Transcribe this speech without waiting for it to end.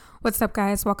What's up,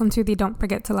 guys? Welcome to the Don't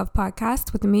Forget to Love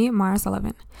podcast with me, Mara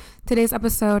Sullivan. Today's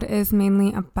episode is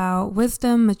mainly about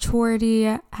wisdom,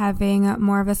 maturity, having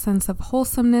more of a sense of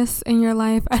wholesomeness in your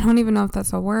life. I don't even know if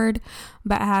that's a word,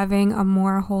 but having a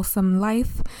more wholesome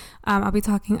life. I'll be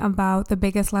talking about the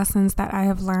biggest lessons that I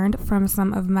have learned from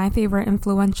some of my favorite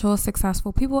influential,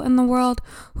 successful people in the world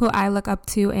who I look up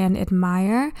to and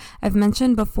admire. I've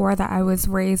mentioned before that I was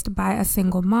raised by a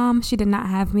single mom. She did not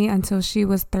have me until she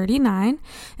was 39,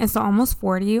 and so almost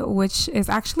 40, which is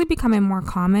actually becoming more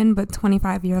common, but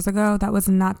 25 years ago, that was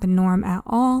not the norm at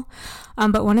all.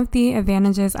 But one of the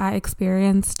advantages I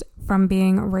experienced from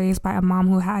being raised by a mom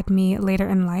who had me later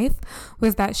in life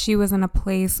was that she was in a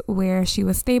place where she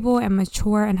was stable and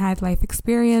mature and had life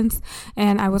experience.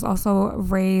 And I was also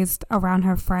raised around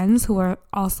her friends who were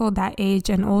also that age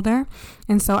and older.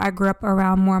 And so I grew up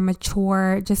around more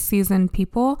mature, just seasoned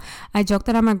people. I joke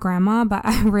that I'm a grandma, but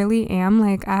I really am.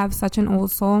 Like, I have such an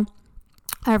old soul.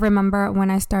 I remember when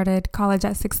I started college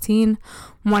at 16,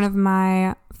 one of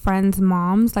my friend's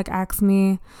moms asked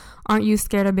me, "Aren't you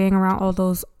scared of being around all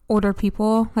those older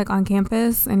people on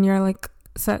campus and you're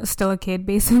still a kid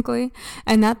basically?"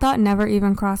 And that thought never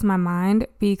even crossed my mind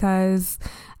because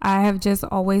I have just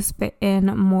always fit in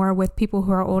more with people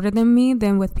who are older than me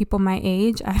than with people my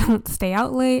age. I don't stay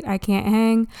out late. I can't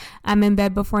hang. I'm in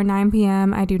bed before 9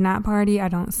 p.m. I do not party. I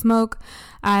don't smoke.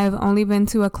 I've only been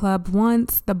to a club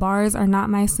once. The bars are not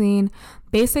my scene.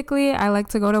 Basically, I like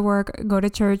to go to work, go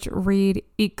to church, read,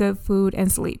 eat good food,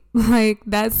 and sleep.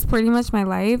 That's pretty much my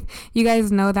life. You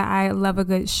guys know that I love a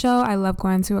good show. I love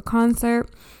going to a concert.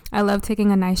 I love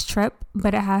taking a nice trip,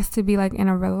 but it has to be in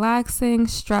a relaxing,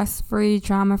 stress-free,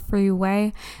 drama-free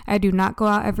way. I do not go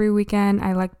out every weekend.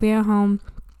 I like being home.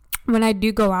 When I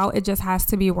do go out, it just has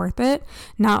to be worth it.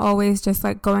 Not always just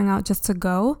going out just to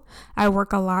go. I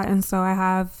work a lot, and so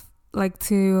I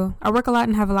work a lot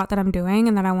and have a lot that I'm doing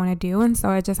and that I want to do. And so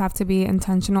I just have to be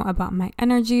intentional about my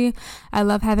energy. I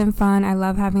love having fun. I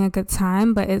love having a good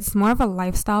time, but it's more of a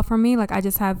lifestyle for me. I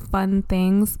just have fun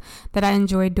things that I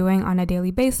enjoy doing on a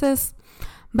daily basis.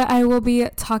 But I will be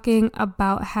talking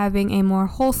about having a more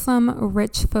wholesome,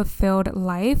 rich, fulfilled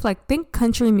life. Think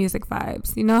country music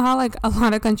vibes. You know how a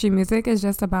lot of country music is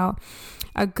just about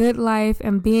a good life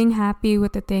and being happy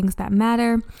with the things that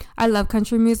matter. I love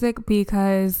country music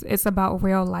because it's about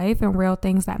real life and real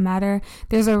things that matter.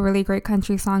 There's a really great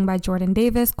country song by Jordan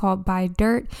Davis called Buy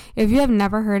Dirt. If you have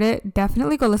never heard it,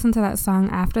 definitely go listen to that song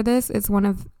after this. It's one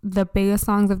of the biggest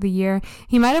songs of the year.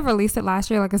 He might have released it last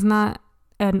year. It's not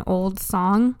an old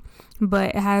song, but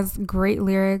it has great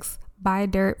lyrics. Buy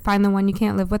dirt, find the one you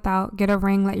can't live without, get a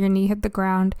ring, let your knee hit the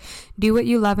ground, do what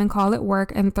you love and call it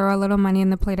work, and throw a little money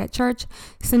in the plate at church.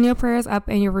 Send your prayers up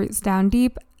and your roots down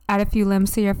deep. Add a few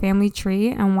limbs to your family tree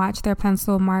and watch their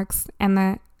pencil marks and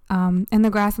the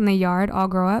grass in the yard all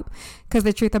grow up, because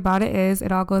the truth about it is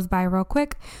it all goes by real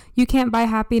quick. You can't buy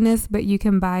happiness, but you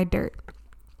can buy dirt.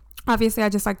 Obviously, I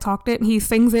just talked it. He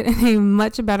sings it in a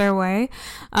much better way.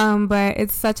 But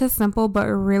it's such a simple but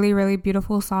really, really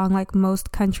beautiful song, like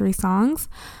most country songs.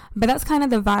 But that's kind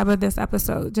of the vibe of this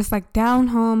episode. Just down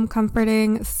home,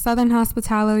 comforting, Southern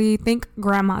hospitality. Think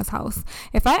grandma's house.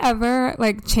 If I ever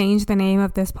change the name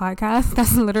of this podcast,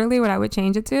 that's literally what I would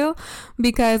change it to,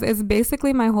 because it's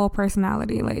basically my whole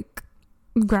personality.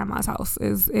 Grandma's house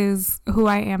is who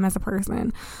I am as a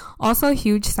person. Also, a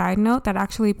huge side note that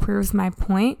actually proves my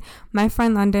point. My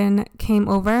friend London came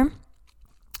over.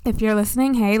 If you're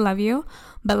listening, hey, love you.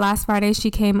 But last Friday,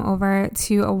 she came over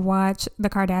to watch the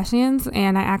Kardashians,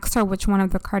 and I asked her which one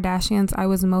of the Kardashians I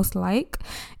was most like.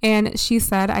 And she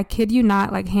said, I kid you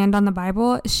not, hand on the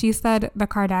Bible, she said the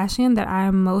Kardashian that I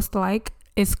am most like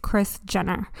is Kris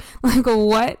Jenner.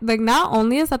 What? Not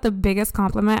only is that the biggest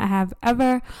compliment I have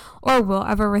ever or will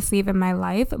ever receive in my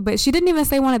life, but she didn't even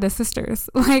say one of the sisters.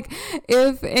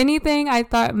 If anything, I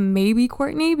thought maybe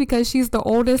Courtney, because she's the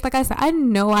oldest. I said, I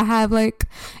know I have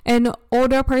an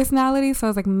older personality, so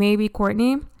I was maybe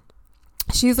Courtney.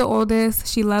 She's the oldest.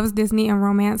 She loves Disney and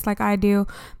romance like I do.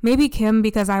 Maybe Kim,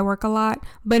 because I work a lot.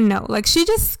 But no, she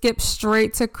just skipped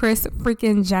straight to Kris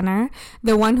freaking Jenner,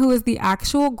 the one who is the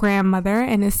actual grandmother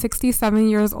and is 67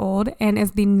 years old and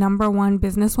is the #1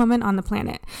 businesswoman on the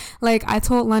planet. I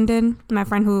told London, my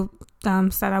friend who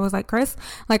said I was like Kris,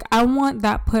 I want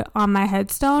that put on my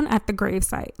headstone at the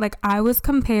gravesite. I was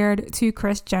compared to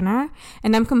Kris Jenner,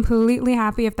 and I'm completely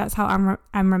happy if that's how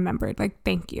I'm remembered.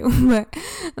 Thank you. But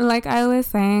I was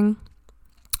saying,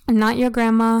 not your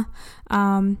grandma.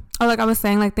 or like I was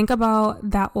saying, like think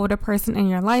about that older person in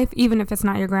your life, even if it's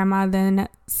not your grandma, then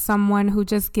someone who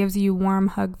just gives you warm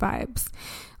hug vibes.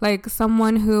 Like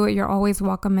someone who you're always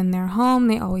welcome in their home.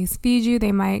 They always feed you.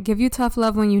 They might give you tough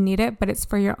love when you need it, but it's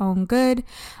for your own good.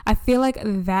 I feel like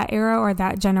that era or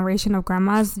that generation of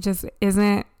grandmas just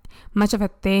isn't much of a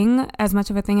thing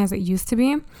as it used to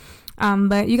be.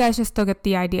 But you guys just still get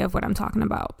the idea of what I'm talking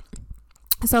about.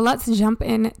 So let's jump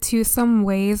into some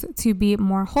ways to be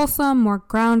more wholesome, more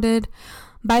grounded.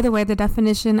 By the way, the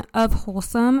definition of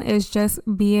wholesome is just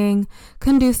being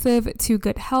conducive to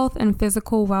good health and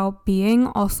physical well-being,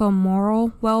 also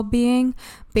moral well-being.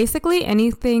 Basically,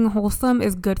 anything wholesome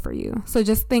is good for you. So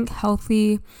just think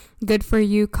healthy, good for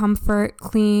you, comfort,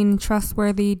 clean,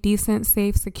 trustworthy, decent,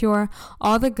 safe, secure,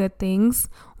 all the good things,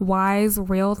 wise,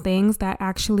 real things that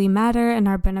actually matter and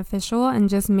are beneficial and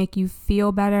just make you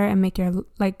feel better and make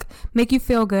you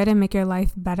feel good and make your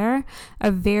life better.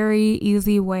 A very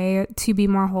easy way to be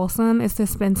more wholesome is to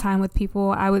spend time with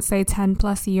people, I would say 10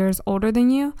 plus years older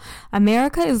than you.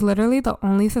 America is literally the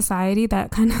only society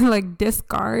that kind of like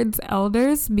discards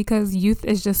elders because youth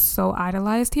is just so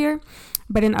idolized here.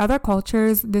 But in other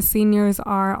cultures, the seniors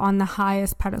are on the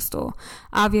highest pedestal.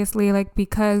 Obviously, like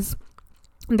because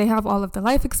they have all of the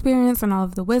life experience and all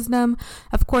of the wisdom.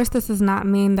 Of course, this does not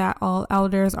mean that all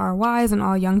elders are wise and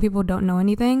all young people don't know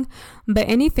anything. But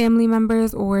any family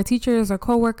members or teachers or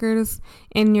coworkers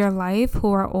in your life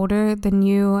who are older than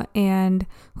you and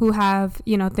who have,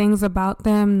 things about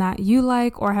them that you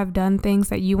like or have done things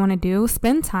that you want to do,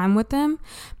 spend time with them.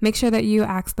 Make sure that you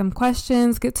ask them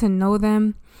questions, get to know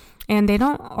them. And they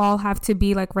don't all have to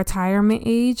be like retirement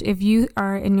age. If you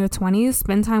are in your 20s,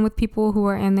 spend time with people who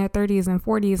are in their 30s and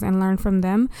 40s and learn from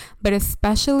them. But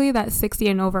especially that 60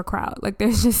 and over crowd. Like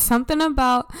there's just something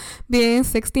about being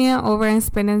 60 and over and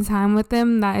spending time with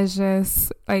them that is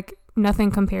just like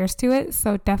nothing compares to it.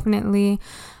 So definitely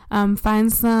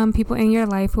find some people in your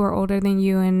life who are older than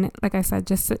you. And like I said,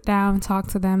 just sit down, talk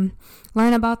to them,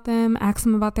 learn about them, ask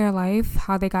them about their life,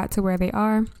 how they got to where they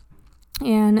are.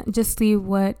 And just see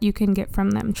what you can get from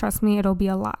them. Trust me, it'll be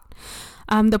a lot.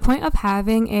 The point of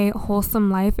having a wholesome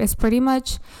life is pretty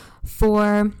much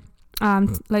for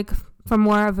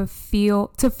more of a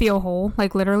feel whole.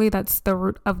 Like literally that's the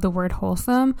root of the word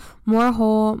wholesome. More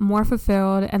whole, more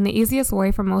fulfilled. And the easiest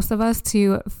way for most of us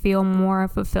to feel more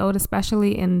fulfilled,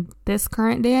 especially in this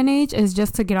current day and age, is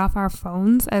just to get off our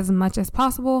phones as much as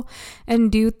possible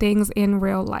and do things in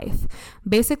real life.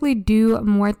 Basically do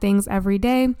more things every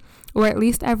day, or at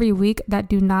least every week, that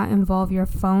do not involve your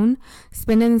phone.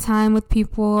 Spending time with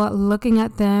people, looking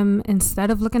at them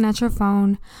instead of looking at your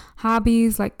phone.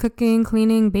 Hobbies like cooking,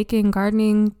 cleaning, baking,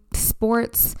 gardening,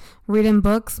 sports, reading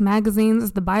books,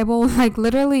 magazines, the Bible, like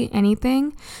literally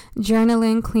anything.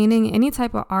 Journaling, cleaning, any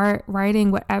type of art,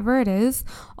 writing, whatever it is.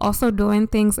 Also doing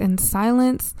things in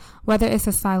silence, whether it's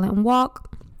a silent walk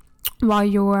while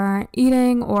you're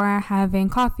eating or having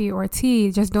coffee or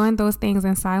tea, just doing those things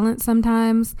in silence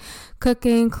sometimes.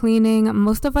 Cooking, cleaning,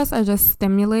 most of us are just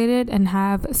stimulated and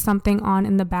have something on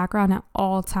in the background at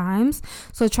all times.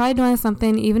 So try doing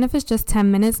something, even if it's just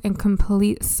 10 minutes in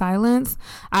complete silence.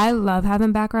 I love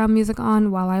having background music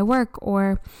on while I work,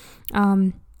 or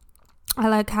I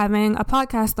like having a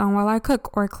podcast on while I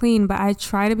cook or clean, but I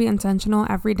try to be intentional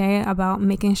every day about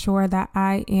making sure that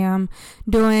I am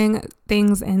doing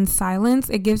things in silence.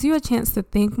 It gives you a chance to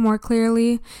think more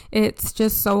clearly. It's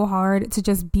just so hard to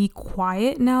just be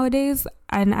quiet nowadays.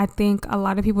 And I think a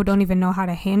lot of people don't even know how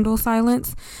to handle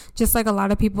silence. Just like a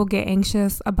lot of people get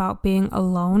anxious about being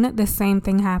alone, the same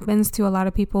thing happens to a lot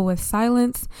of people with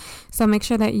silence. So make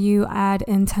sure that you add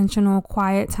intentional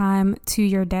quiet time to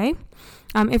your day.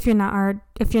 If you're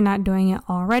not doing it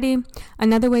already.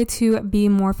 Another way to be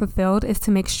more fulfilled is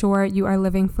to make sure you are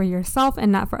living for yourself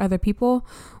and not for other people.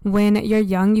 When you're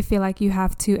young, you feel like you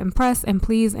have to impress and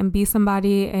please and be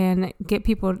somebody and get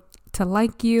people to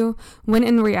like you, when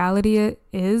in reality it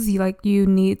is you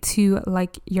need to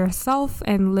like yourself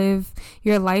and live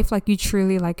your life like you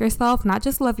truly like yourself. Not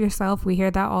just love yourself, we hear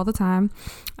that all the time,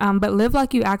 but live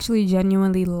like you actually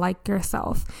genuinely like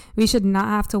yourself. We should not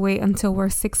have to wait until we're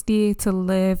 60 to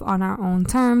live on our own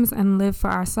terms and live for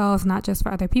ourselves, not just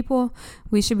for other people.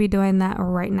 We should be doing that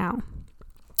right now.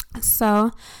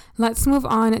 So let's move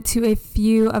on to a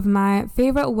few of my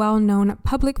favorite well-known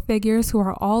public figures who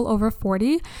are all over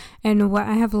 40 and what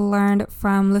I have learned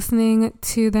from listening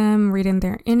to them, reading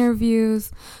their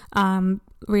interviews,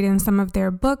 reading some of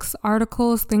their books,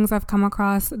 articles, things I've come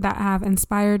across that have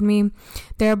inspired me.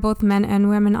 There are both men and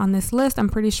women on this list. I'm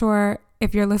pretty sure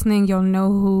if you're listening, you'll know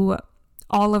who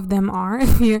all of them are.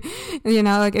 If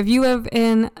you live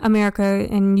in America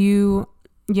and you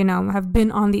have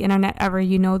been on the internet ever,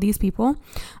 these people.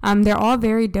 They're all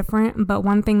very different, but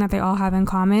one thing that they all have in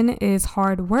common is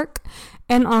hard work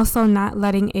and also not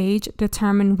letting age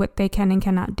determine what they can and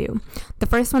cannot do. The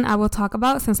first one I will talk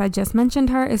about, since I just mentioned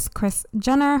her, is Kris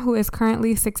Jenner, who is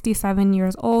currently 67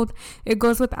 years old. It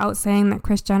goes without saying that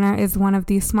Kris Jenner is one of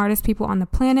the smartest people on the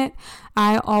planet.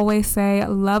 I always say,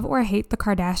 love or hate the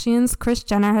Kardashians, Kris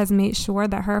Jenner has made sure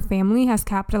that her family has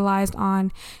capitalized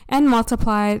on and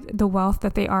multiplied the wealth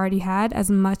that they already had as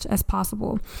much as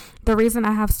possible. The reason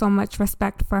I have so much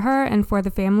respect for her and for the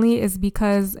family is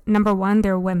because, number one,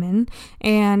 they're women,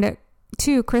 and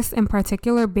two, Kris in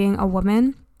particular being a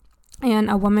woman, and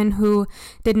a woman who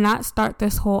did not start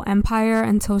this whole empire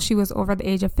until she was over the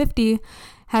age of 50,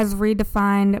 has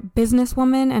redefined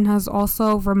businesswoman and has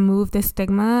also removed the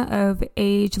stigma of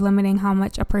age limiting how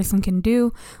much a person can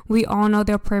do. We all know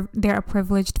they're a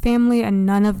privileged family and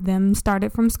none of them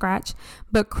started from scratch,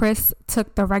 but Kris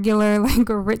took the regular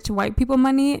rich white people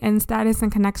money and status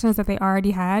and connections that they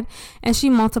already had, and she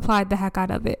multiplied the heck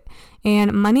out of it.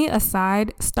 And money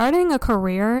aside, starting a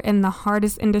career in the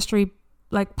hardest industry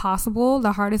possible,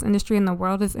 the hardest industry in the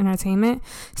world is entertainment,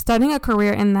 starting a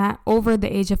career in that over the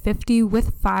age of 50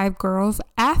 with 5 girls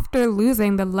after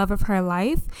losing the love of her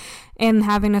life and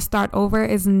having to start over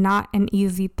is not an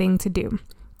easy thing to do.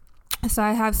 So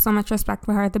I have so much respect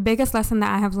for her. The biggest lesson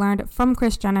that I have learned from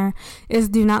Kris Jenner is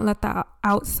do not let the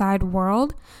outside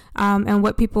world and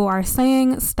what people are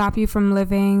saying stop you from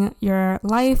living your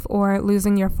life or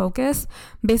losing your focus.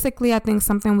 Basically, I think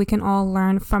something we can all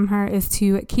learn from her is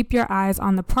to keep your eyes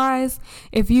on the prize.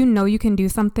 If you know you can do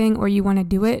something or you want to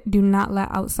do it, do not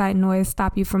let outside noise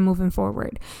stop you from moving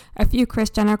forward. A few Kris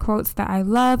Jenner quotes that I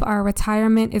love are: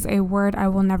 retirement is a word I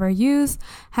will never use.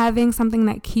 Having something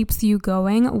that keeps you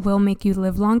going will make you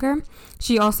live longer.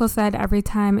 She also said every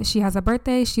time she has a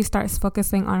birthday, she starts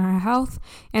focusing on her health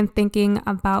and thinking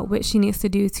about what she needs to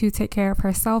do to take care of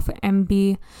herself and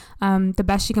be the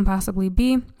best she can possibly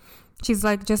be. She's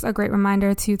just a great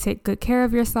reminder to take good care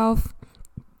of yourself.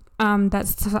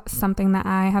 That's something that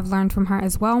I have learned from her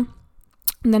as well.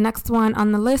 The next one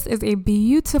on the list is a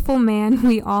beautiful man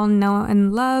we all know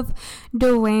and love,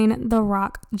 Dwayne "The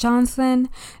Rock" Johnson,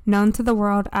 known to the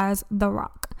world as The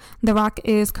Rock. The Rock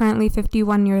is currently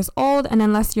 51 years old, and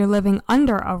unless you're living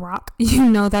under a rock, you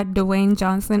know that Dwayne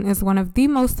Johnson is one of the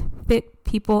most fit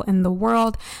people in the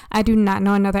world. I do not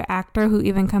know another actor who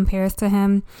even compares to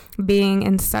him, being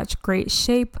in such great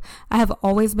shape. I have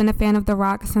always been a fan of The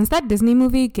Rock since that Disney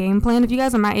movie, Game Plan. If you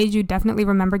guys are my age, you definitely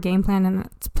remember Game Plan, and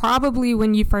it's probably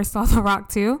when you first saw The Rock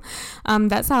too.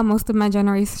 That's how most of my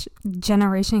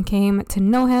generation came to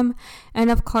know him,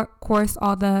 and of course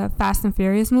all the Fast and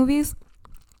Furious movies.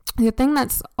 The thing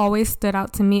that's always stood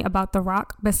out to me about The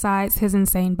Rock, besides his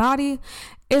insane body,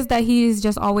 is that he's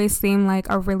just always seemed like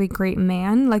a really great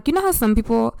man. You know how some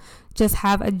people just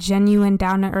have a genuine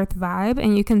down-to-earth vibe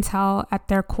and you can tell at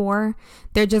their core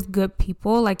they're just good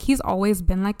people? He's always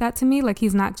been like that to me.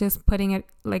 He's not just putting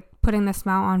the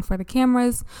smile on for the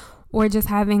cameras or just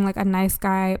having a nice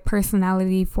guy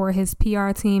personality for his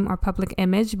PR team or public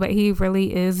image, but he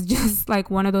really is just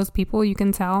one of those people. You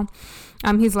can tell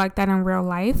he's like that in real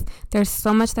life. There's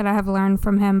so much that I have learned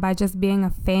from him by just being a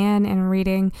fan and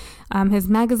reading his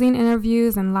magazine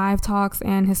interviews and live talks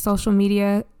and his social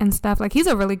media and stuff. He's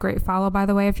a really great follow, by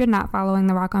the way. If you're not following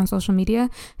The Rock on social media,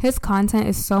 his content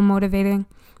is so motivating.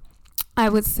 I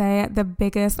would say the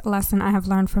biggest lesson I have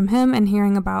learned from him and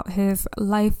hearing about his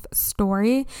life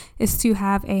story is to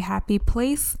have a happy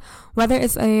place, whether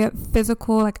it's a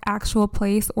physical, actual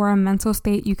place or a mental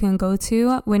state you can go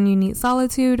to when you need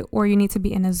solitude or you need to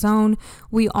be in a zone.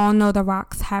 We all know The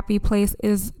Rock's happy place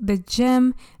is the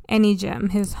gym, any gym,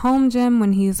 his home gym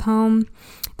when he's home.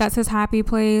 That's his happy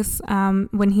place.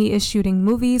 When he is shooting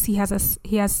movies, he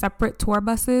has separate tour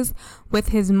buses with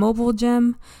his mobile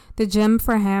gym. The gym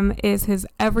for him is his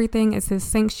everything. It's his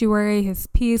sanctuary, his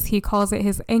peace. He calls it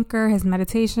his anchor, his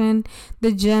meditation.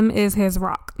 The gym is his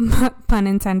rock, pun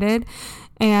intended.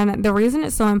 And the reason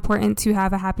it's so important to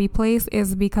have a happy place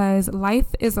is because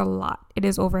life is a lot. It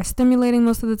is overstimulating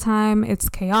most of the time. It's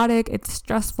chaotic. It's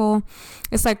stressful.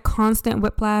 It's constant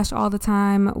whiplash all the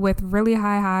time with really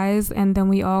high highs. And then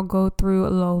we all go through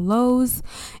low lows.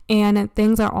 And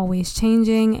things are always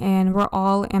changing. And we're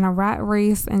all in a rat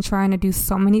race and trying to do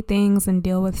so many things and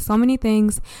deal with so many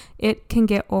things. It can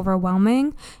get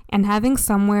overwhelming. And having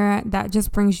somewhere that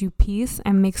just brings you peace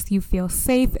and makes you feel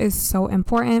safe is so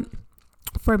important.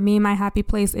 For me, my happy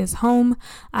place is home.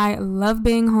 I love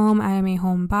being home. I am a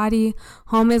homebody.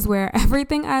 Home is where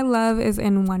everything I love is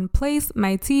in one place.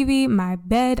 My TV, my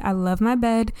bed. I love my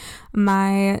bed.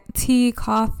 My tea,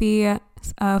 coffee,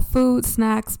 food,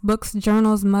 snacks, books,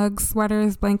 journals, mugs,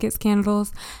 sweaters, blankets,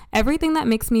 candles. Everything that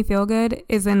makes me feel good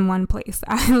is in one place.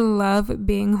 I love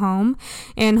being home,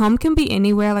 and home can be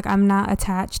anywhere. Like, I'm not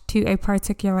attached to a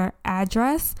particular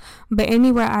address, but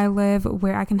anywhere I live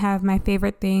where I can have my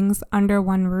favorite things under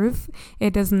one roof.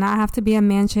 It does not have to be a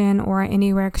mansion or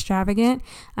anywhere extravagant.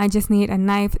 I just need a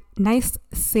nice,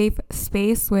 safe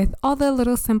space with all the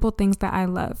little simple things that I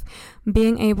love.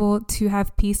 Being able to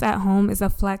have peace at home is a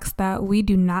flex that we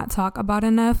do not talk about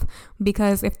enough,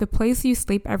 because if the place you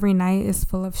sleep every night is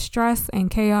full of stress and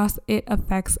chaos, it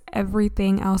affects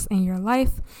everything else in your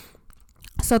life.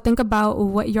 So think about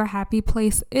what your happy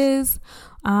place is,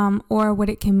 or what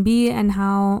it can be, and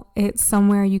how it's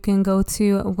somewhere you can go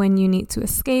to when you need to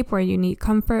escape or you need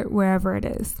comfort, wherever it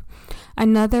is.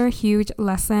 Another huge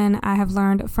lesson I have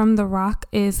learned from The Rock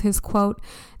is his quote,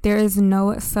 "There is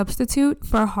no substitute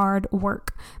for hard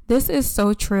work." This is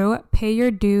so true. Pay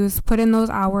your dues, put in those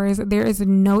hours. There is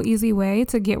no easy way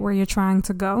to get where you're trying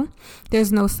to go.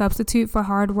 There's no substitute for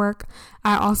hard work.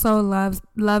 I also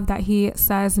love that he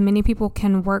says many people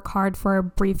can work hard for a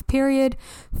brief period.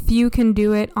 Few can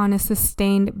do it on a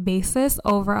sustained basis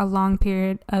over a long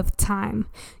period of time.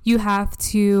 You have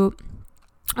to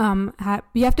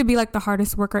be like the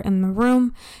hardest worker in the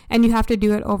room, and you have to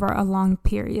do it over a long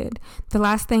period. The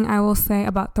last thing I will say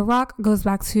about The Rock goes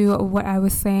back to what I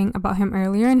was saying about him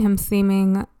earlier, and him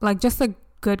seeming like just a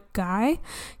good guy.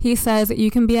 He says you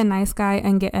can be a nice guy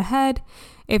and get ahead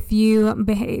if you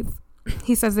behave.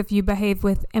 He says if you behave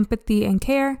with empathy and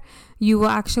care, you will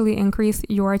actually increase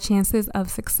your chances of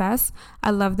success.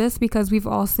 I love this because we've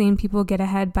all seen people get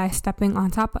ahead by stepping on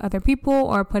top of other people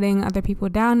or putting other people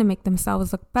down to make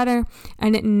themselves look better,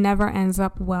 and it never ends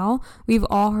up well. We've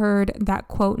all heard that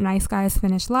quote, "nice guys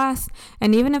finish last,"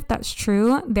 and even if that's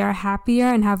true, they're happier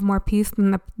and have more peace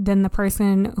than the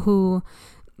person who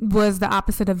was the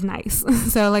opposite of nice.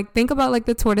 So like, think about like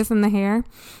the tortoise and the hare.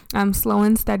 Slow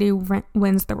and steady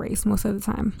wins the race most of the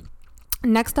time.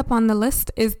 Next up on the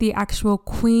list is the actual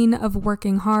queen of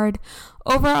working hard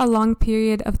over a long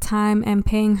period of time and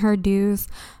paying her dues,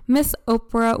 Miss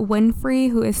Oprah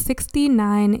Winfrey, who is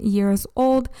 69 years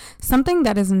old. Something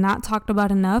that is not talked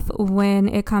about enough when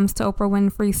it comes to Oprah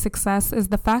Winfrey's success is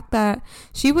the fact that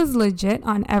she was legit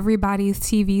on everybody's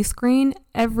TV screen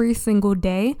every single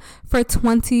day for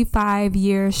 25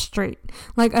 years straight.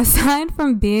 Like, aside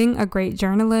from being a great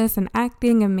journalist and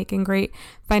acting and making great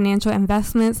financial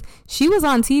investments, she was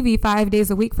on TV 5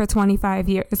 days a week for 25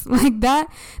 years. Like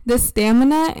that, the stamina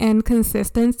and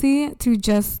consistency to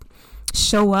just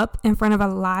show up in front of a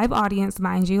live audience,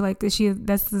 mind you, like this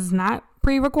is not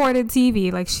pre-recorded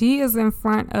TV. Like, she is in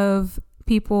front of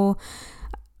people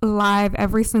live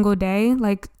every single day,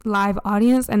 like live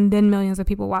audience, and then millions of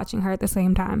people watching her at the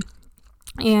same time.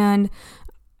 And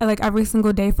like every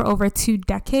single day for over 2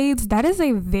 decades, that is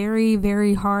a very,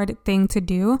 very hard thing to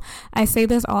do. I say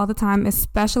this all the time,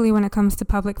 especially when it comes to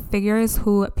public figures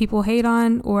who people hate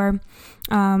on, or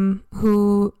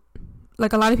who,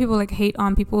 like, a lot of people like hate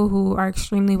on people who are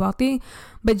extremely wealthy,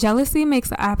 but jealousy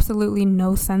makes absolutely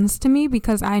no sense to me,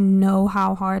 because I know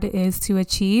how hard it is to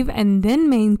achieve and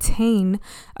then maintain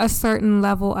a certain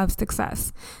level of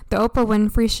success. The Oprah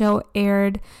Winfrey Show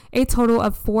aired a total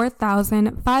of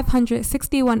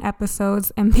 4,561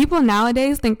 episodes, and people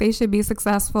nowadays think they should be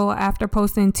successful after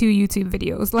posting 2 YouTube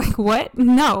videos. Like, what?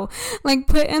 No. Like,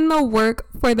 put in the work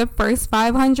for the first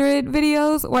 500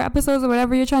 videos or episodes or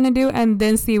whatever you're trying to do, and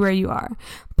then see where you are.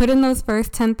 Put in those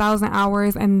first 10,000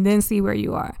 hours and then see where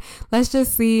you are. Let's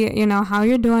just see, how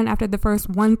you're doing after the first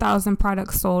 1,000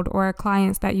 products sold or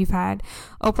clients that you've had.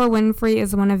 Oprah Winfrey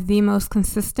is one of the most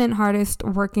consistent, hardest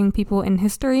working people in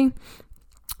history.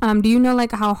 Do you know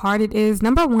like how hard it is,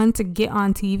 number one, to get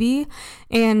on TV,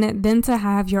 and then to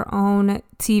have your own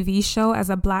TV show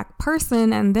as a Black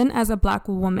person, and then as a Black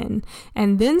woman,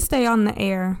 and then stay on the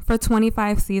air for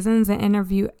 25 seasons and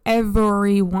interview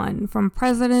everyone from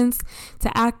presidents to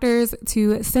actors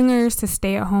to singers to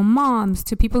stay-at-home moms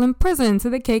to people in prison to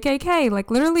the KKK,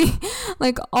 like literally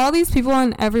like all these people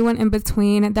and everyone in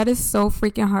between. That is so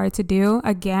freaking hard to do.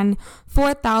 Again,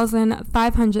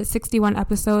 4,561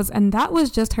 episodes, and that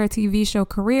was just her TV show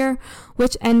career,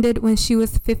 which ended when she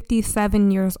was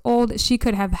 57 years old. She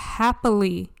could have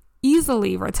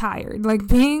easily retired. Like,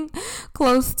 being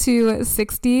close to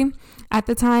 60, at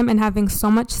the time and having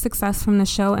so much success from the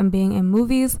show and being in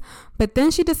movies. But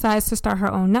then she decides to start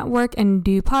her own network and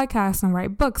do podcasts and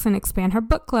write books and expand her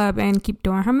book club and keep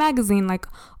doing her magazine. Like,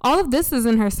 all of this is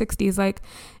in her 60s. Like,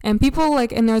 and people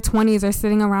like in their 20s are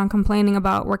sitting around complaining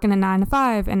about working a 9 to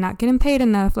 5 and not getting paid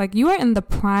enough. Like, you are in the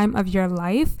prime of your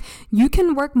life. You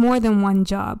can work more than one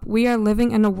job. We are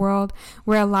living in a world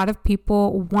where a lot of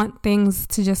people want things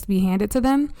to just be handed to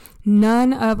them.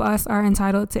 None of us are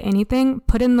entitled to anything.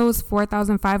 Put in those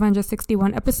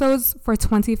 4,561 episodes for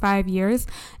 25 years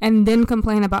and then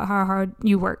complain about how hard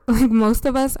you work. Like, most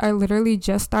of us are literally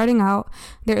just starting out.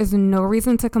 There is no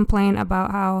reason to complain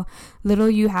about how little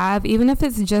you have, even if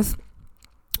it's just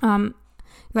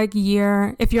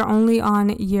if you're only on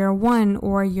year 1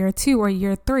 or year 2 or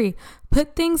year 3.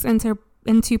 Put things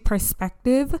into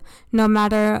perspective, no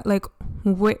matter like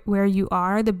where you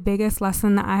are. The biggest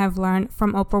lesson that I have learned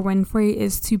from Oprah Winfrey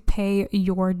is to pay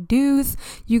your dues.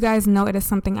 You guys know it is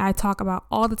something I talk about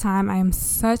all the time. I am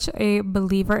such a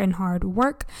believer in hard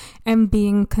work and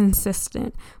being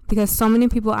consistent, because so many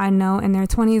people I know in their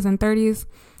 20s and 30s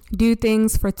do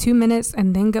things for 2 minutes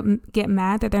and then get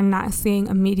mad that they're not seeing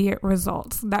immediate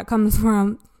results. That goes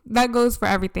for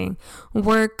everything.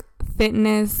 Work,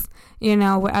 fitness,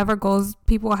 whatever goals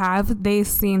people have, they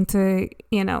seem to,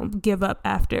 give up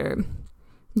after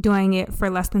doing it for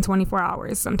less than 24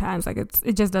 hours sometimes. Like,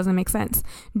 it just doesn't make sense.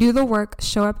 Do the work,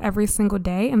 show up every single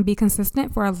day, and be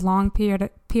consistent for a long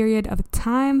period of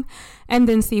time, and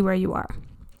then see where you are.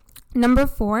 Number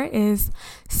 4 is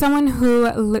someone who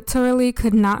literally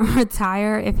could not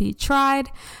retire if he tried.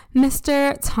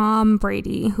 Mr. Tom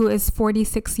Brady, who is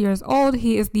 46 years old.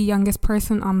 He is the youngest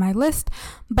person on my list,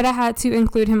 but I had to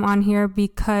include him on here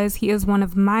because he is one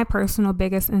of my personal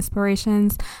biggest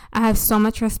inspirations. I have so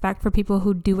much respect for people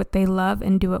who do what they love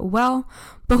and do it well,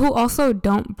 but who also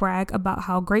don't brag about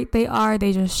how great they are.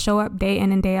 They just show up day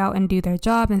in and day out and do their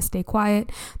job and stay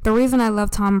quiet. The reason I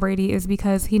love Tom Brady is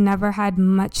because he never had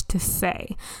much to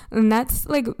say. And that's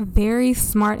like very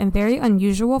smart and very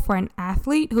unusual for an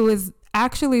athlete who is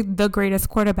actually the greatest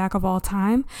quarterback of all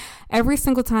time. Every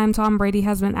single time Tom Brady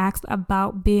has been asked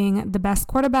about being the best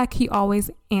quarterback, he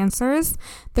always answers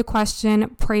the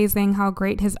question praising how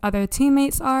great his other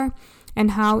teammates are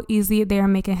and how easy they are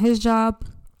making his job,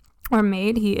 or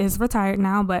made. He is retired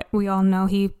now, but we all know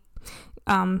he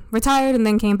retired and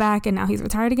then came back, and now he's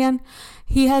retired again.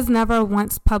 He has never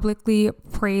once publicly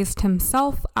praised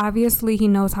himself. Obviously, he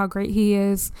knows how great he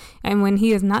is, and when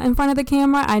he is not in front of the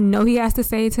camera, I know he has to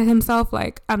say to himself,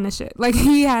 like, I'm the shit. Like,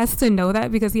 he has to know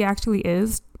that, because he actually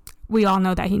is. We all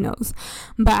know that he knows.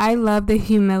 But I love the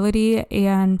humility,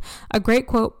 and a great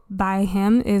quote by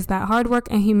him is that hard work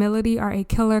and humility are a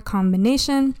killer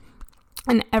combination.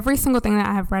 And every single thing that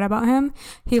I have read about him,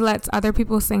 he lets other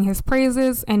people sing his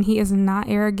praises, and he is not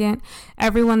arrogant.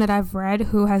 Everyone that I've read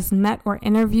who has met or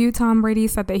interviewed Tom Brady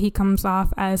said that he comes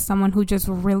off as someone who just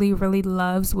really, really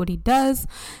loves what he does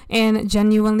and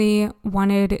genuinely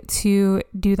wanted to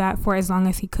do that for as long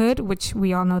as he could, which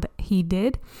we all know that he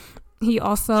did. He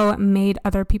also made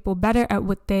other people better at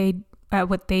what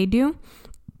they do.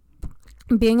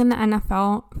 Being in the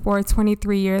NFL for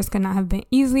 23 years could not have been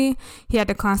easy. He had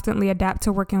to constantly adapt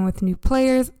to working with new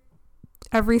players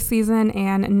every season,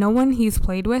 and no one he's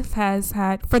played with has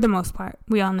had, for the most part,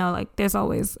 we all know, like, there's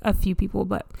always a few people,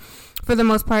 but for the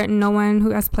most part, no one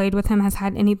who has played with him has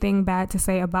had anything bad to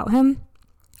say about him,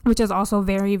 which is also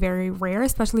very, very rare,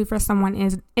 especially for someone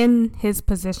in his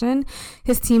position.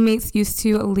 His teammates used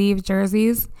to leave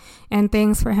jerseys and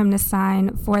things for him to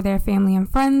sign for their family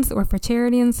and friends or for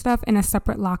charity and stuff in a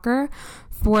separate locker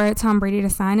for Tom Brady to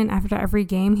sign. And after every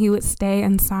game, he would stay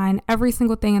and sign every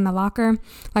single thing in the locker.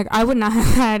 Like, I would not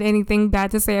have had anything bad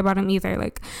to say about him either.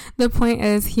 Like, the point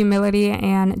is humility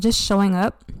and just showing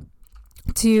up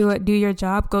to do your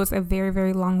job goes a very,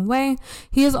 very long way.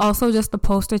 He is also just the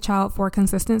poster child for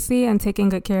consistency and taking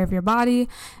good care of your body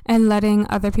and letting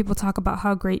other people talk about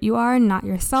how great you are, not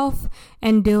yourself,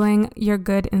 and doing your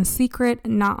good in secret,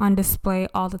 not on display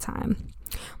all the time.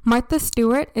 Martha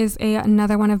Stewart is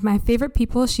another one of my favorite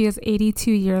people. She is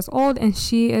 82 years old, and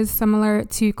she is similar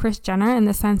to Kris Jenner in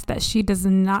the sense that she does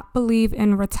not believe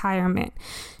in retirement.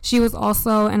 She was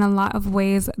also, in a lot of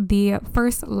ways, the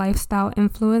first lifestyle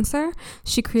influencer.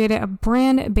 She created a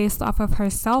brand based off of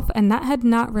herself, and that had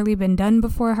not really been done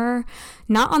before her,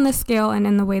 not on the scale and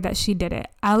in the way that she did it.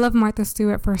 I love Martha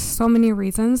Stewart for so many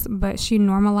reasons, but she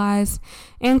normalized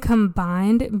and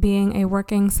combined being a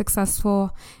working,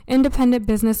 successful, independent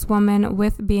businesswoman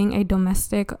with being a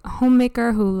domestic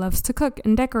homemaker who loves to cook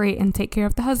and decorate and take care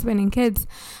of the husband and kids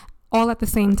all at the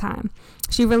same time.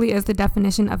 She really is the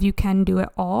definition of you can do it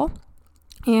all.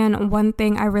 And one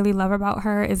thing I really love about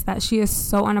her is that she is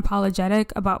so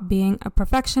unapologetic about being a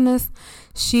perfectionist.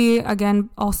 She, again,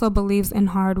 also believes in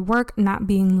hard work, not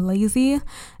being lazy,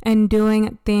 and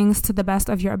doing things to the best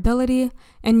of your ability.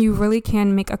 And you really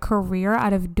can make a career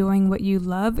out of doing what you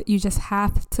love. You just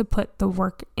have to put the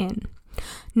work in.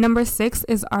 Number 6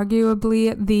 is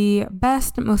arguably the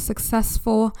best, most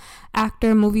successful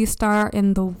actor, movie star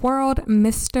in the world,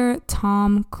 Mr.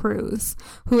 Tom Cruise,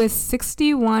 who is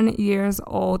 61 years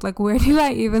old. Like, where do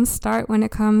I even start when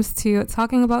it comes to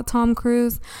talking about Tom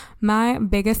Cruise? My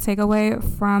biggest takeaway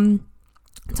from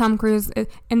Tom Cruise,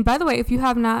 and by the way, if you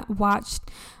have not watched,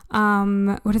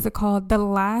 what is it called?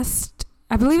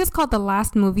 I believe it's called The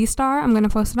Last Movie Star. I'm going to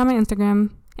post it on my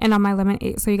Instagram and on my Lemon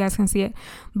 8 so you guys can see it.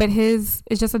 But it's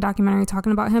just a documentary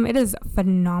talking about him. It is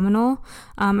phenomenal.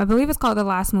 I believe it's called The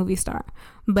Last Movie Star.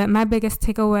 But my biggest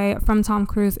takeaway from Tom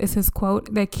Cruise is his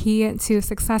quote: "The key to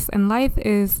success in life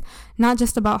is not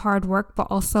just about hard work, but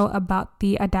also about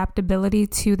the adaptability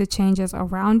to the changes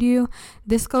around you."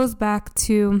 This goes back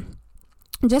to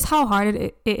just how hard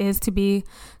it is to be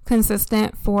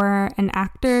consistent for an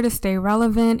actor to stay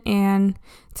relevant and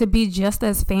to be just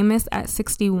as famous at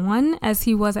 61 as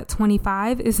he was at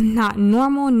 25 is not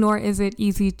normal, nor is it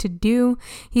easy to do.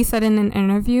 He said in an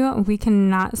interview, "We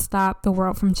cannot stop the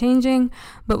world from changing,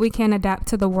 but we can adapt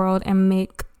to the world and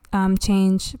make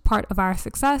change part of our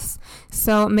success.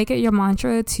 So make it your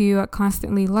mantra to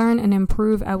constantly learn and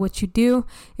improve at what you do.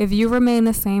 If you remain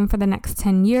the same for the next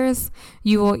 10 years,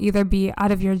 you will either be out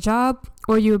of your job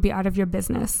or you will be out of your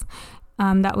business."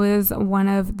 That was one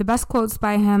of the best quotes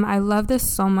by him. I love this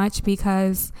so much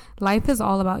because life is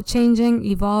all about changing,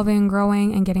 evolving,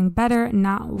 growing, and getting better,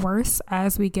 not worse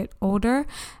as we get older.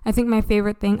 I think my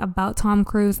favorite thing about Tom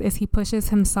Cruise is he pushes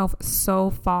himself so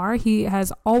far. He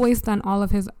has always done all of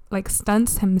his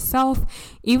stunts himself,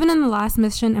 even in the last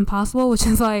Mission Impossible, which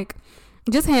is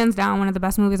just hands down one of the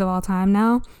best movies of all time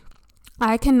now.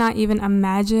 I cannot even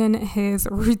imagine his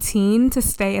routine to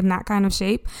stay in that kind of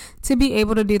shape, to be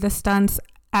able to do the stunts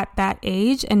at that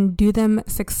age and do them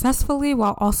successfully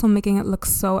while also making it look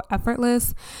so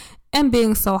effortless and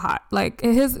being so hot.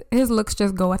 His looks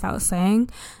just go without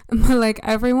saying. But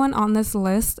everyone on this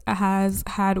list has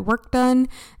had work done.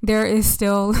 There is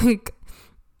still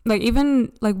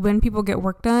even when people get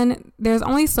work done, there's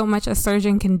only so much a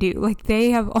surgeon can do.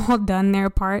 They have all done their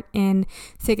part in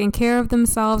taking care of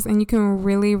themselves, and you can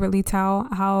really, really tell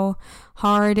how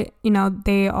hard,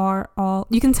 they are all.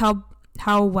 You can tell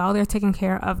how well they're taking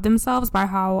care of themselves by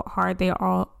how hard they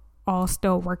are all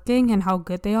still working and how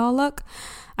good they all look.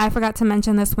 I forgot to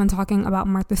mention this when talking about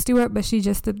Martha Stewart, but she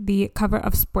just did the cover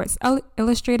of Sports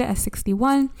Illustrated at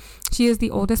 61. She is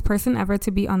the oldest person ever to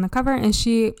be on the cover, and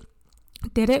she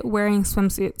did it wearing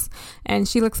swimsuits, and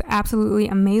she looks absolutely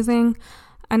amazing.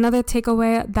 Another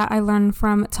takeaway that I learned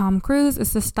from Tom Cruise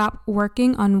is to stop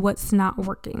working on what's not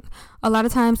working. A lot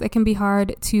of times it can be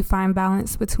hard to find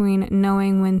balance between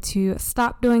knowing when to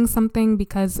stop doing something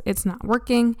because it's not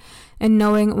working and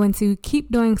knowing when to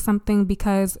keep doing something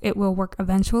because it will work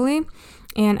eventually.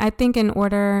 And I think in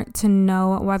order to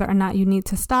know whether or not you need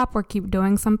to stop or keep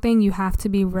doing something, you have to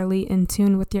be really in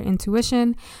tune with your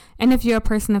intuition. And if you're a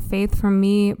person of faith, for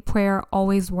me, prayer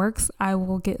always works. I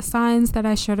will get signs that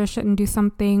I should or shouldn't do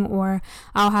something, or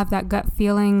I'll have that gut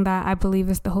feeling that I believe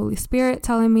is the Holy Spirit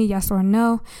telling me yes or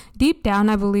no. Deep down,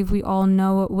 I believe we all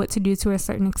know what to do to a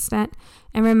certain extent.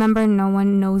 And remember, no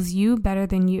one knows you better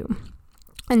than you.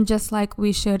 And just like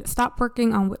we should stop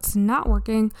working on what's not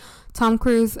working, Tom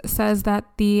Cruise says that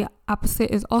the opposite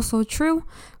is also true.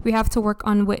 We have to work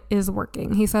on what is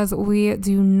working. He says we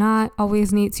do not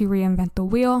always need to reinvent the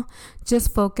wheel.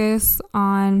 Just focus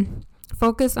and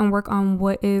work on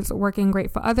what is working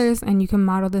great for others, and you can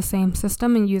model the same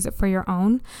system and use it for your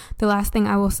own. The last thing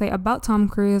I will say about Tom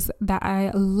Cruise that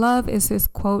I love is his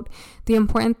quote: "The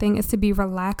important thing is to be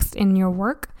relaxed in your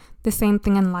work." The same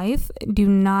thing in life. Do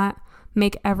not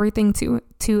make everything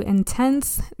too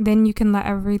intense. Then you can let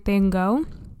everything go,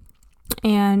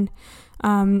 and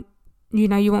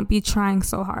you won't be trying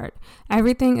so hard.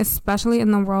 Everything, especially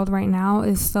in the world right now,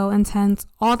 is so intense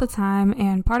all the time,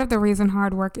 and part of the reason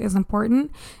hard work is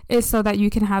important is so that you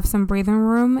can have some breathing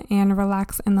room and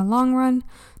relax in the long run.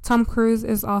 Tom Cruise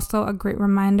is also a great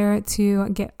reminder to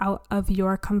get out of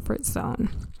your comfort zone.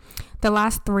 The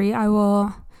last 3, I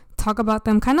will talk about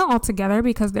them kind of all together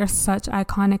because they're such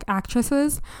iconic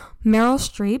actresses. Meryl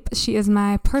Streep, she is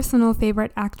my personal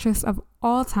favorite actress of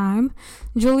all time.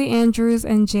 Julie Andrews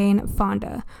and Jane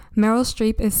Fonda. Meryl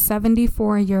Streep is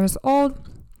 74 years old,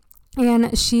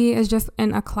 and she is just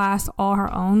in a class all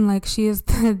her own. She is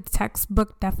the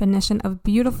textbook definition of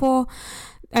beautiful.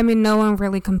 I mean, no one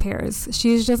really compares.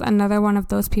 She's just another one of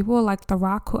those people like The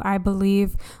Rock, who I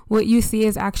believe what you see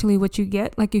is actually what you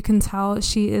get. Like, you can tell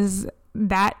she is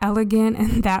that elegant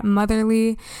and that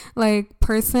motherly like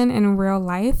person in real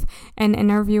life. An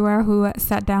interviewer who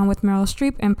sat down with Meryl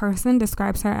Streep in person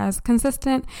describes her as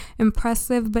consistent,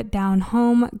 impressive but down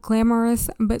home, glamorous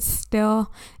but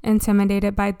still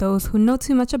intimidated by those who know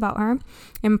too much about her.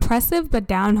 Impressive but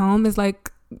down home is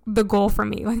like the goal for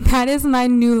me. Like, that is my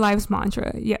new life's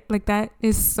mantra. Yeah, like, that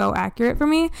is so accurate for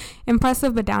me.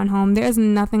 Impressive but down home. There is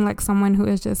nothing like someone who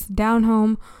is just down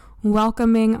home,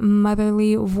 welcoming,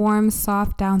 motherly, warm,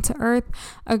 soft, down to earth.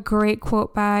 A great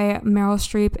quote by Meryl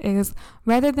Streep is,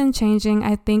 "Rather than changing,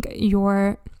 I think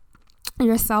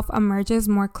yourself emerges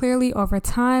more clearly over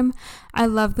time." I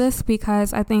love this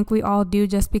because I think we all do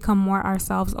just become more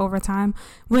ourselves over time.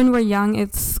 When we're young,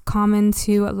 it's common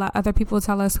to let other people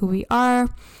tell us who we are,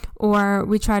 or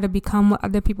we try to become what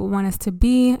other people want us to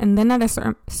be. And then at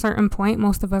a certain point,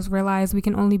 most of us realize we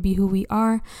can only be who we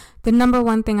are. The number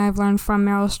one thing I've learned from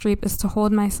Meryl Streep is to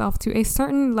hold myself to a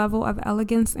certain level of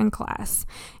elegance and class.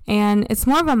 And it's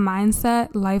more of a mindset,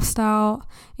 lifestyle,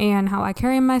 and how I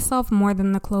carry myself more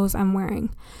than the clothes I'm wearing.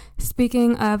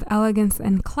 Speaking of elegance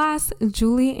and class,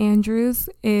 Julie Andrews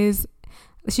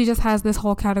she just has this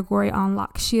whole category on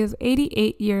lock. She is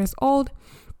 88 years old.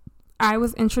 I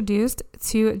was introduced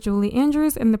to Julie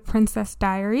Andrews in The Princess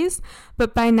Diaries,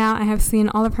 but by now I have seen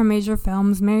all of her major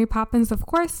films, Mary Poppins, of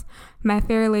course, My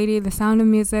Fair Lady, The Sound of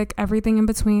Music, everything in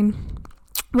between,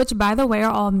 which, by the way,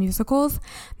 are all musicals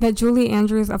that Julie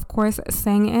Andrews, of course,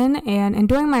 sang in. And in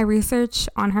doing my research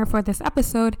on her for this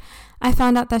episode, I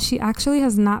found out that she actually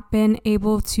has not been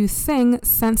able to sing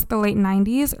since the late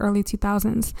 90s, early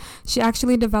 2000s. She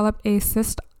actually developed a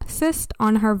cyst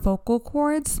on her vocal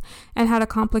cords and had a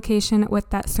complication with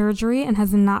that surgery and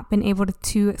has not been able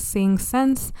to sing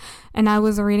since. And I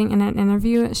was reading in an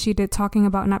interview she did talking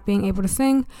about not being able to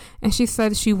sing, and she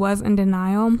said she was in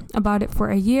denial about it for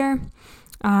a year,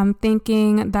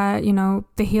 thinking that,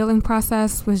 the healing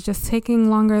process was just taking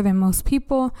longer than most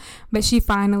people, but she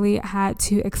finally had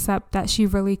to accept that she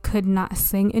really could not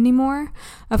sing anymore.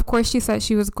 Of course, she said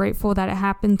she was grateful that it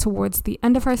happened towards the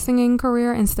end of her singing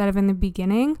career instead of in the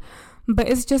beginning, but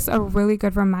it's just a really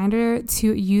good reminder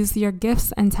to use your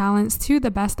gifts and talents to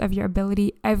the best of your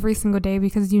ability every single day,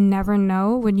 because you never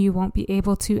know when you won't be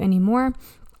able to anymore.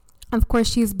 Of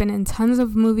course, she's been in tons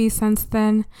of movies since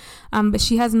then, but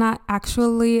she has not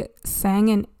actually sang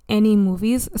in any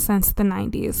movies since the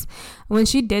 90s. When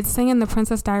she did sing in The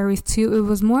Princess Diaries 2, it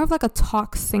was more of like a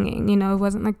talk singing, it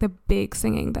wasn't like the big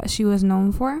singing that she was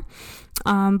known for.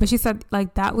 But she said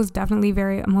like that was definitely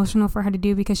very emotional for her to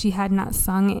do, because she had not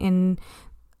sung in,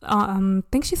 I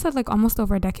think she said like almost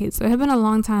over a decade. So it had been a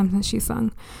long time since she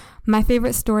sung. My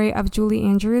favorite story of Julie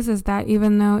Andrews is that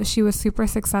even though she was super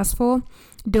successful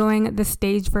doing the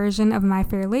stage version of My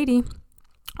Fair Lady,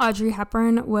 Audrey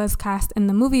Hepburn was cast in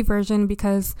the movie version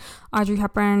because Audrey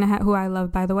Hepburn, who I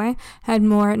love by the way, had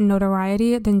more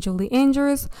notoriety than Julie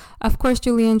Andrews. Of course,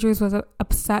 Julie Andrews was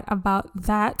upset about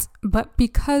that, but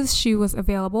because she was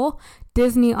available,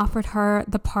 Disney offered her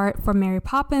the part for Mary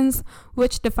Poppins,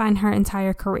 which defined her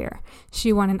entire career.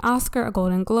 She won an Oscar, a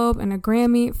Golden Globe, and a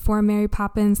Grammy for Mary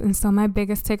Poppins, and so my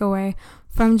biggest takeaway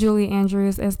from Julie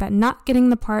Andrews is that not getting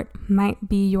the part might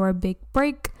be your big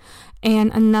break.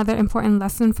 And another important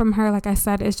lesson from her, like I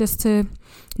said, is just to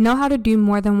know how to do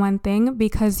more than one thing,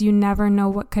 because you never know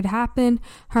what could happen.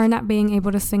 Her not being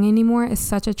able to sing anymore is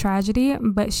such a tragedy,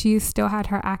 but she still had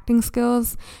her acting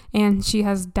skills, and she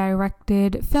has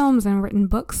directed films and written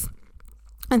books.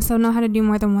 And so know how to do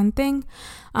more than one thing.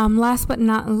 Last but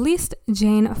not least,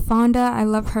 Jane Fonda. I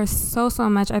love her so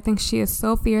much. I think she is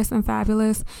so fierce and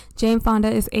fabulous. Jane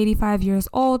Fonda is 85 years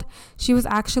old. She was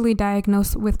actually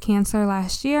diagnosed with cancer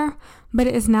last year, but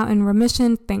it is now in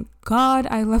remission. Thank God.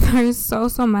 I love her so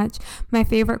much. My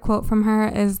favorite quote from her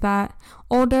is that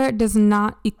older does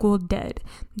not equal dead.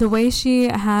 The way she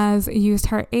has used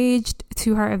her age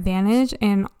to her advantage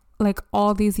and like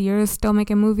all these years still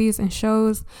making movies and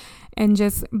shows and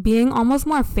just being almost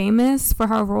more famous for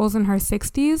her roles in her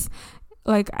 60s,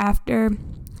 after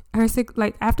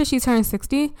she turned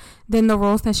 60, then the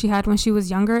roles that she had when she was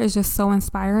younger is just so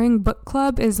inspiring. Book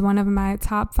Club is one of my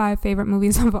top 5 favorite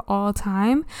movies of all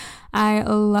time. I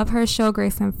love her show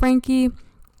Grace and Frankie.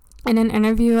 In an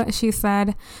interview, she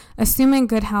said, "Assuming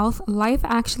good health, life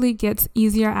actually gets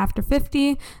easier after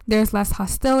 50. There's less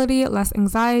hostility, less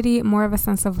anxiety, more of a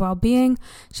sense of well-being."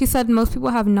 She said most people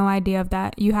have no idea of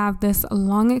that. You have this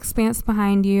long expanse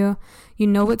behind you. You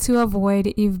know what to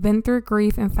avoid. You've been through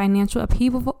grief and financial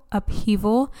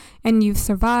upheaval, and you've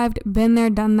survived, been there,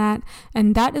 done that.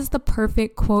 And that is the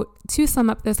perfect quote to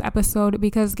sum up this episode,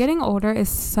 because getting older is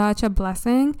such a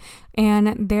blessing,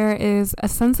 and there is a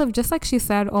sense of, just like she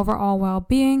said, overall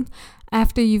well-being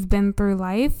after you've been through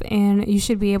life, and you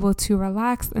should be able to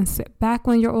relax and sit back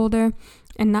when you're older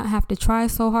and not have to try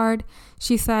so hard.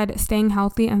 She said staying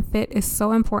healthy and fit is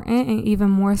so important, and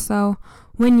even more so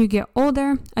when you get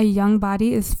older. A young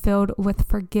body is filled with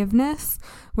forgiveness.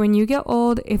 When you get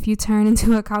old, if you turn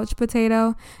into a couch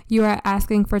potato, you are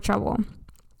asking for trouble.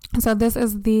 So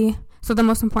the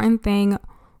most important thing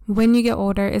when you get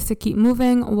older is to keep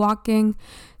moving, walking,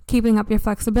 keeping up your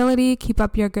flexibility, keep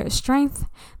up your good strength.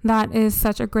 That is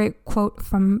such a great quote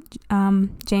from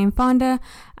Jane Fonda.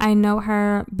 I know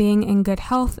her being in good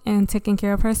health and taking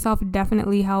care of herself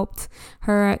definitely helped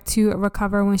her to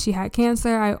recover when she had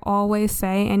cancer. I always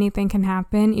say anything can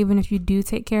happen, even if you do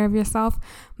take care of yourself.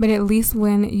 But at least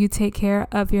when you take care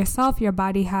of yourself, your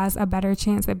body has a better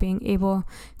chance at being able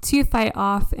to fight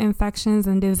off infections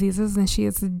and diseases, and she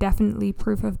is definitely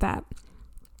proof of that.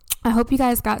 I hope you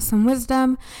guys got some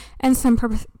wisdom and some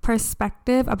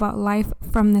perspective about life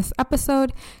from this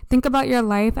episode. Think about your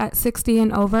life at 60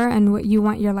 and over and what you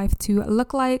want your life to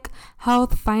look like.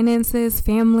 Health, finances,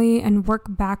 family, and work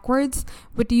backwards.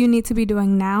 What do you need to be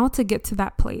doing now to get to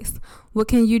that place? What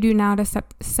can you do now to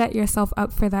set yourself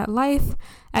up for that life?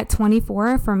 At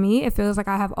 24, for me, it feels like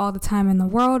I have all the time in the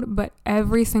world, but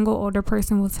every single older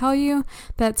person will tell you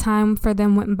that time for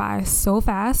them went by so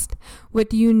fast. What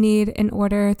do you need in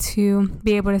order to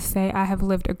be able to say, I have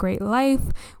lived a great life?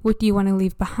 What do you want to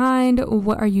leave behind?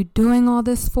 What are you doing all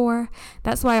this for?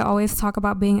 That's why I always talk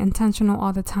about being intentional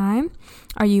all the time.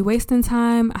 Are you wasting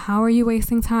time? How are you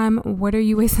wasting time? What are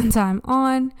you wasting time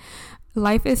on?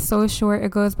 Life is so short.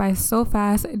 It goes by so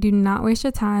fast. Do not waste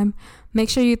your time. Make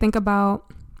sure you think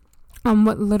about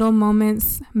what little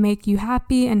moments make you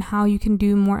happy and how you can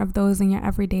do more of those in your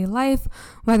everyday life,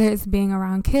 whether it's being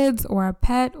around kids or a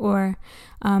pet or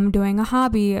doing a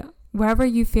hobby, wherever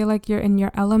you feel like you're in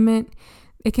your element.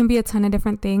 It can be a ton of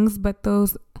different things, but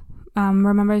those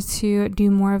remember to do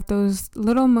more of those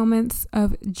little moments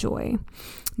of joy.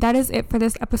 That is it for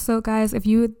this episode, guys. If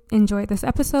you enjoyed this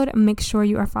episode, make sure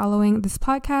you are following this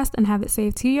podcast and have it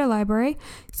saved to your library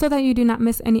so that you do not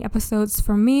miss any episodes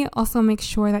from me. Also, make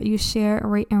sure that you share,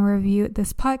 rate, and review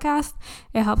this podcast.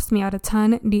 It helps me out a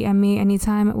ton. DM me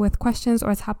anytime with questions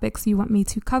or topics you want me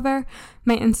to cover.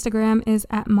 My Instagram is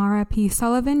at Mara P.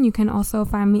 Sullivan. You can also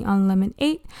find me on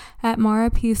Lemon8 at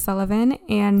Mara P. Sullivan,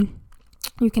 and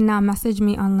you can now message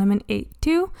me on Lemon8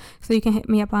 too, so you can hit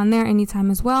me up on there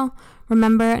anytime as well.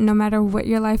 Remember, no matter what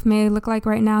your life may look like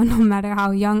right now, no matter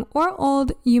how young or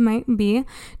old you might be,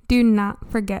 do not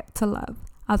forget to love.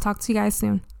 I'll talk to you guys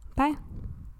soon. Bye.